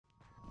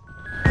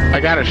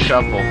got a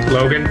shovel.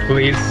 Logan,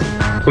 please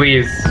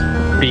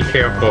be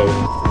careful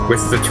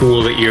with the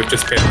tool that you have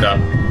just picked up.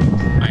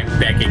 I'm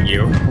begging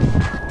you.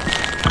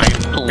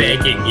 I'm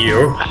begging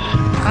you.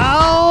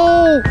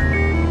 Ow!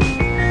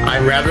 I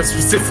rather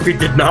specifically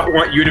did not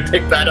want you to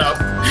pick that up.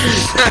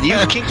 You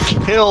can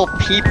kill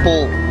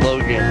people,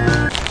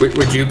 Logan.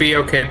 Would you be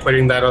okay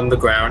putting that on the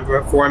ground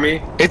for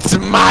me? It's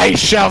my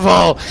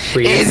shovel!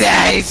 Please.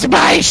 It's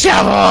my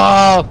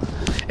shovel!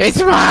 It's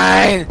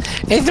mine!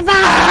 It's mine!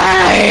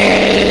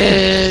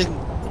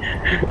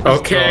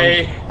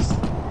 Okay.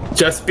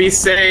 Just be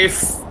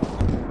safe.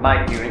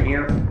 Mike, you in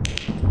here?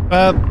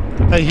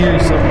 I hear you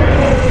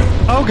somewhere.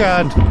 Oh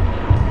god!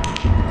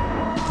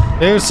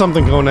 There's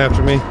something going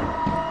after me.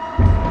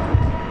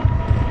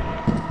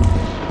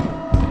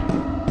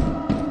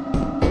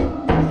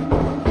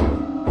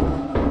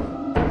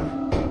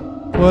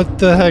 What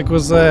the heck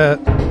was that?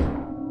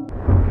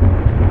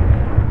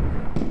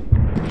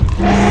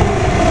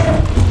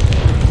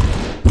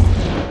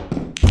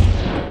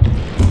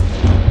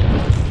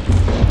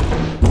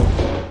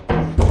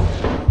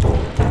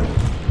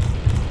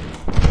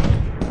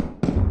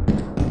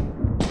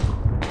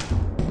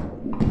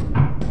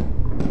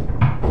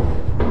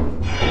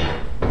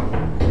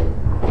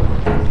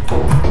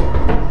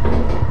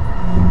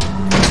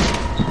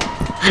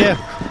 Yeah,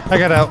 I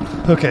got out.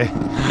 Okay.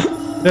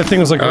 That thing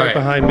was like right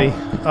behind me.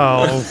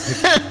 Oh,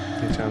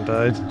 John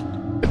died.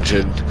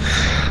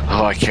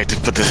 Oh, I can't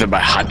just put this in my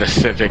Honda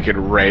Civic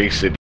and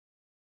race it.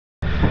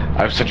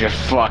 I'm such a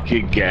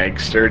fucking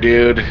gangster,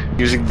 dude.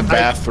 Using the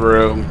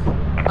bathroom.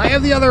 I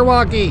have the other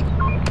walkie!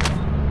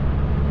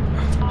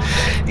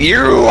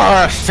 You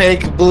are a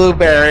fake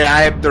blueberry.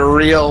 I am the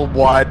real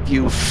one,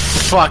 you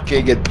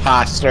fucking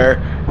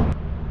imposter.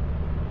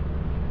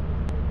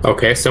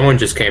 Okay, someone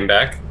just came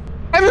back.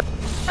 I'm a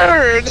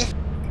bird.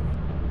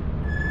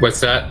 Was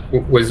that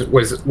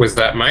was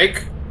that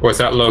Mike or was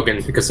that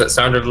Logan? Because that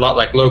sounded a lot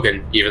like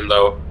Logan, even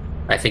though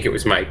I think it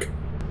was Mike.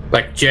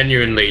 Like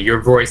genuinely, your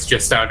voice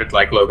just sounded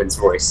like Logan's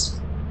voice.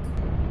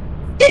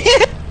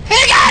 I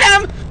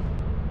got him.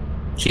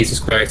 Jesus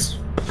Christ!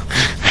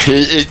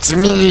 It's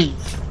me.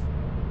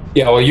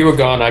 Yeah, while you were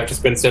gone, I've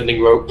just been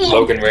sending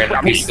Logan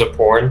random pieces of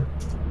porn.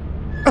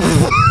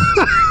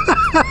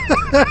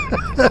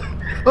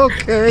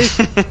 Okay.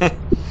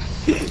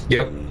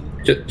 Yep,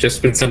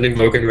 just been sending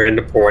Logan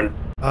random porn.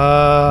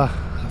 Well,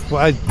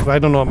 I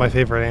don't know what my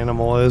favorite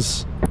animal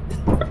is.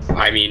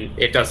 I mean,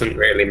 it doesn't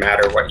really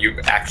matter what you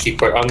actually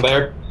put on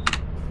there.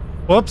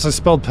 Whoops, I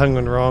spelled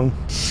penguin wrong.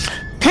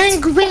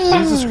 Penguin!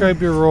 Please describe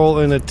your role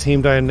in a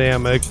team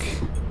dynamic.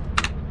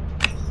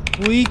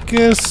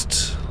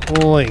 Weakest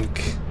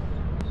link.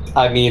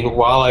 I mean,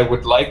 while I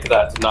would like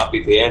that to not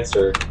be the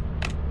answer,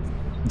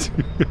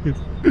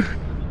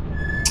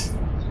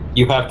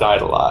 you have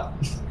died a lot.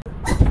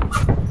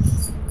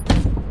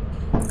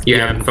 You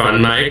having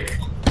fun, Mike?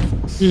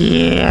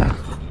 Yeah.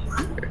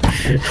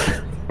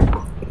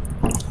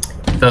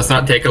 Does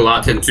not take a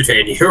lot to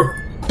entertain you.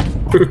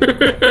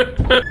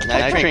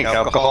 I drink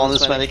alcohol in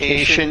this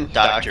medication?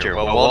 Doctor,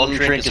 well, one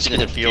drink is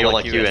gonna feel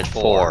like you had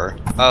 4.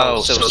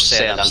 Oh, so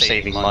sad, I'm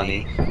saving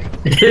money.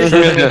 Dude,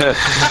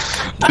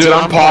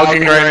 I'm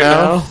pogging right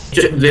now.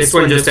 This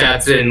one just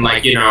adds in,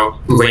 like, you know,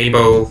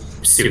 rainbow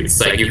suits.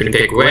 Like, you can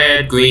pick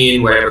red,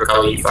 green, whatever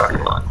color you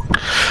fucking want.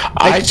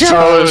 I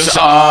chose,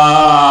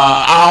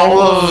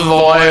 olive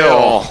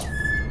oil.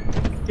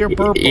 You're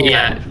purple.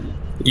 Yeah,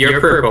 you're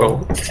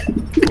purple.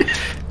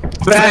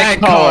 That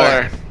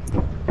color.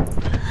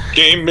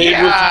 Game made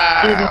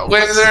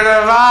Wizard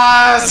of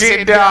Oz,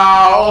 you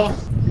know.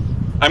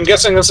 I'm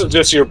guessing this is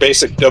just your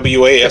basic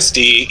WASD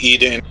E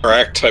to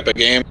interact type of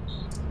game.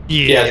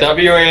 Yeah,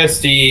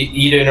 WASD,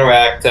 E to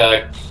interact,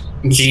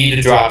 G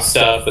to drop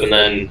stuff, and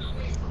then,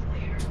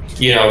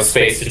 you know,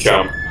 space to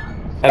jump.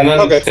 And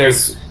then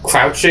there's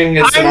crouching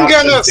is an I'm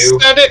option gonna too.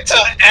 set it to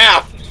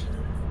F!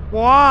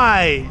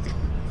 Why?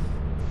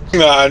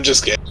 No, I'm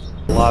just kidding.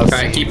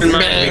 Alright, keep in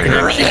mind you can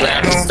actually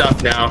grab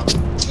stuff now.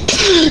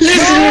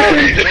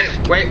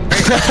 Wait.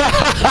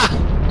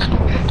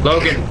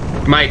 Logan,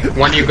 Mike,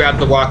 why don't you grab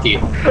the walkie?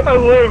 I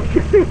lived.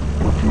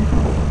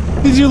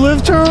 Did you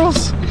live,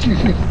 Charles?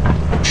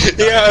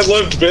 Yeah, I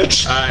lived,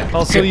 bitch.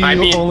 Also, you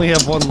only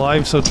have one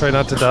life, so try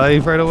not to die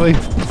right away.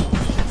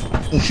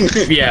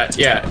 Yeah,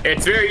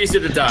 it's very easy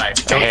to die.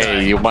 Don't die.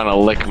 Hey, you wanna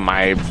lick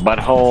my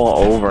butthole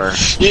over?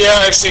 Yeah,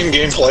 I've seen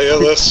gameplay of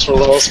this for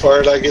the most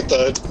part. I get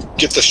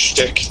the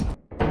shtick.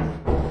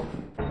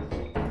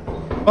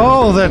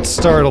 Oh, that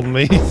startled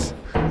me.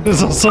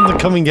 There's something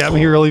coming at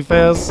me really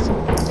fast.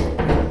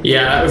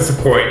 Yeah, that was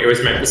the point. It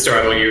was meant to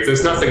startle you.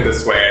 There's nothing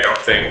this way, I don't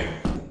think.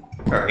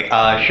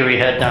 Alright, should we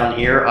head down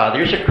here?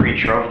 There's a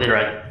creature over there.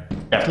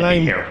 I have to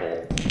be careful.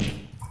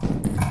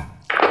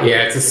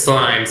 Yeah, it's a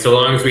slime. So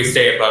long as we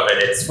stay above it,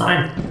 it's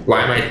fine.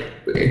 Why am I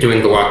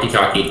doing the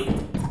walkie-talkie?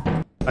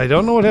 I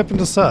don't know what happened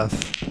to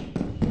Seth.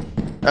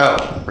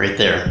 Oh, right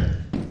there.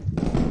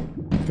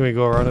 Can we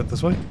go around it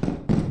this way?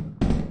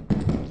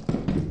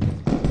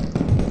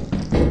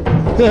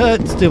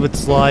 Stupid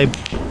slime.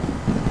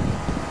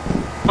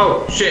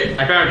 Oh, shit,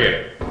 I found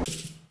you.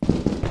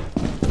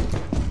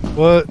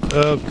 What?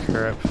 Oh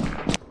crap.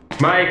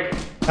 Mike.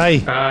 Hi.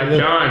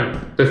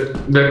 John.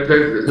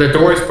 The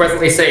door is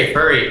presently safe.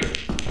 Hurry.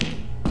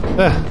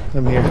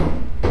 I'm here.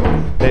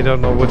 They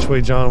don't know which way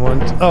John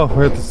went. Oh,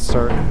 we're at the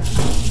start.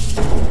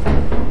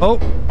 Oh.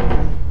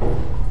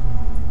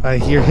 I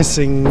hear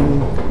hissing.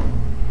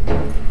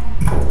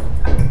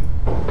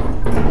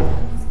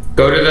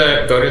 Go to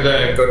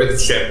the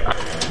ship.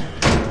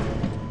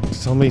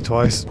 Tell me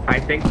twice. I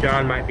think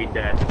John might be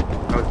dead.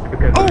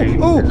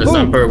 The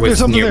Zumper was there's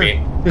something near there.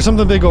 me. There's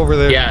something big over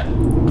there. Yeah.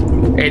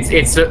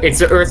 It's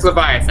the Earth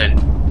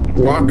Leviathan.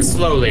 Walk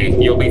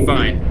slowly. You'll be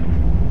fine.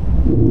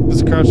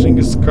 Is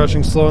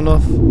crouching slow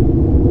enough?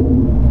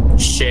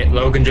 Shit,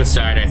 Logan just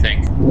died, I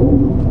think.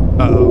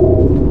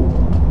 Uh-oh.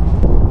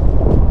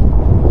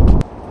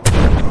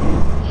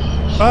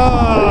 Oh!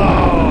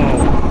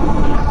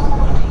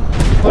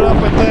 What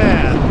up with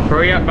that?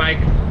 Hurry up, Mike.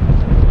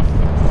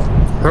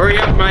 Hurry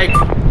up, Mike.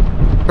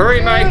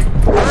 Hurry, Mike.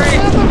 Hurry.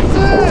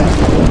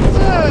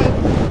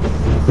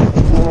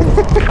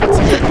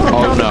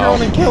 Oh no.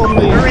 And killed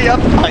me. Hurry up,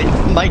 Mike.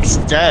 Mike's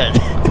dead.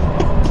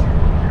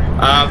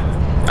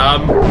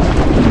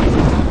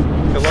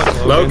 Good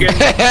luck, Logan.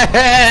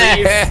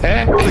 Please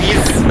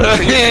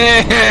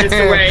get this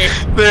away.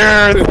 There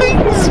are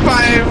things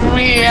by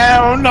me. I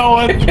don't know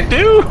what to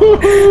do.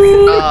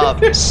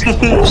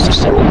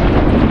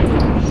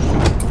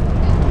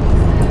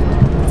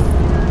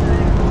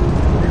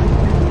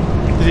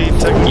 Did he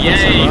technically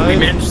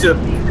Yay!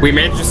 survive? We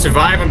managed to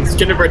survive on the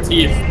skin of our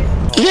teeth.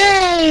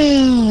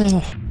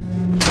 Yay!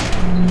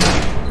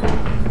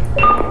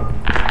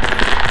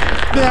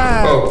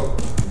 Yeah. Oh,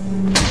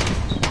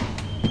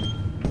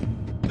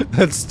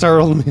 That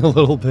startled me a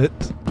little bit.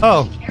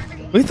 Oh,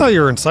 we thought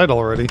you were inside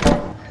already.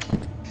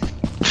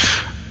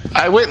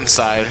 I went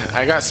inside.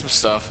 I got some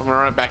stuff. I'm gonna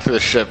run back to the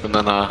ship and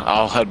then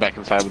I'll head back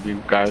inside with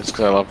you guys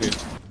because I love you.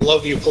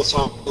 Love you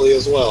platonically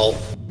as well.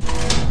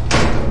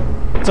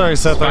 Sorry,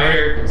 Seth.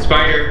 spider!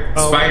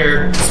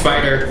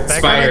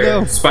 Back I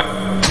go.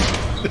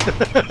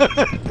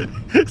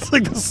 It's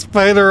like the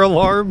spider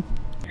alarm.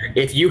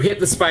 If you hit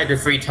the spider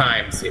 3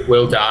 times, it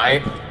will die,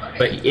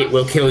 but it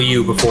will kill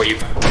you before you.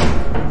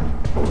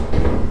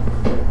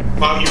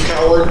 Mom, you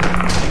coward.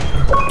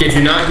 Did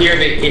you not hear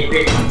that?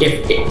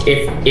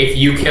 If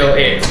you kill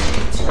it,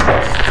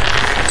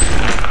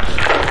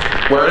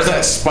 Where is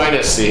that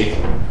spider see?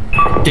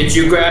 did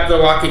you grab the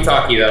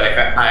walkie-talkie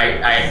that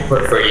I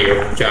put for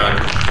you, John?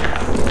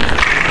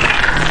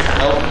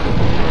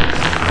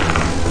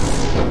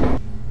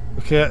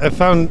 Okay, I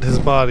found his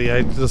body.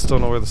 I just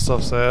don't know where the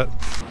stuff's at.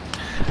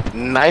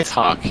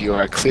 Nighthawk, you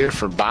are clear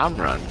for bomb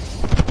run.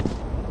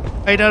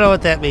 I don't know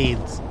what that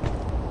means.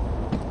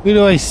 Who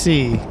do I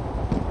see?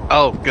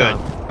 Oh, good.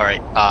 All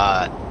right.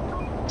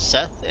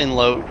 Seth and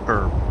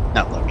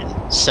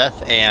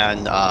Seth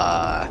and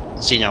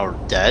Xeno are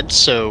dead,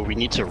 so we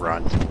need to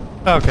run.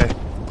 Okay.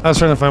 I was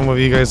trying to find one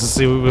of you guys to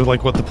see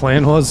what the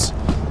plan was.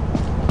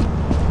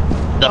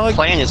 The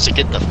plan is to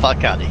get the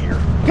fuck out of here.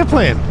 Good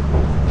plan.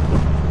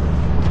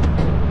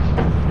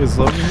 Is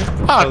Logan here?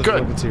 Ah, Oh,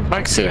 good. Logan's here.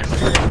 Mike's here.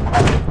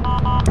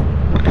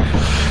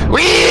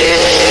 We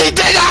did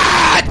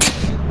it!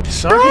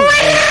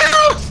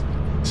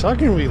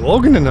 Shockingly,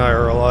 Logan and I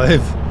are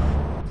alive.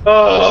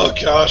 Oh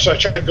gosh, I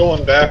tried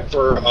going back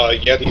for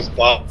Yeti's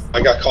bomb.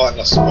 I got caught in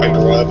a spider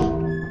web.